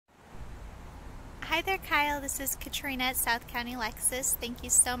Hi there, Kyle. This is Katrina at South County Lexus. Thank you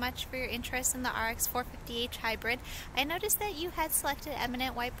so much for your interest in the RX 450h Hybrid. I noticed that you had selected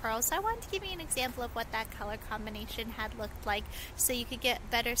Eminent White Pearl, so I wanted to give you an example of what that color combination had looked like so you could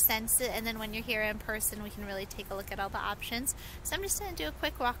get better sense, and then when you're here in person we can really take a look at all the options. So I'm just going to do a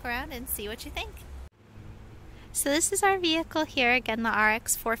quick walk around and see what you think. So this is our vehicle here, again the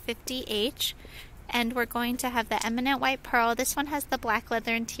RX 450h. And we're going to have the Eminent White Pearl. This one has the black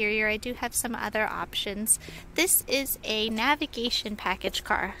leather interior. I do have some other options. This is a navigation package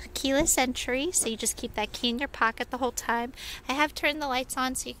car. Keyless entry, so you just keep that key in your pocket the whole time. I have turned the lights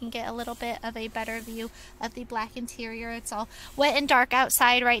on so you can get a little bit of a better view of the black interior. It's all wet and dark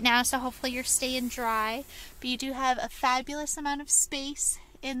outside right now, so hopefully you're staying dry. But you do have a fabulous amount of space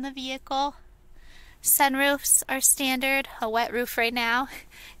in the vehicle. Sunroofs are standard, a wet roof right now.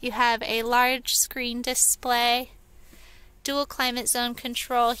 You have a large screen display, dual climate zone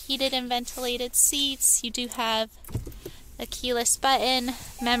control, heated and ventilated seats. You do have a keyless button,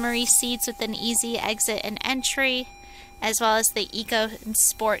 memory seats with an easy exit and entry, as well as the Eco and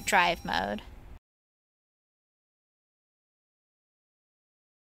Sport drive mode.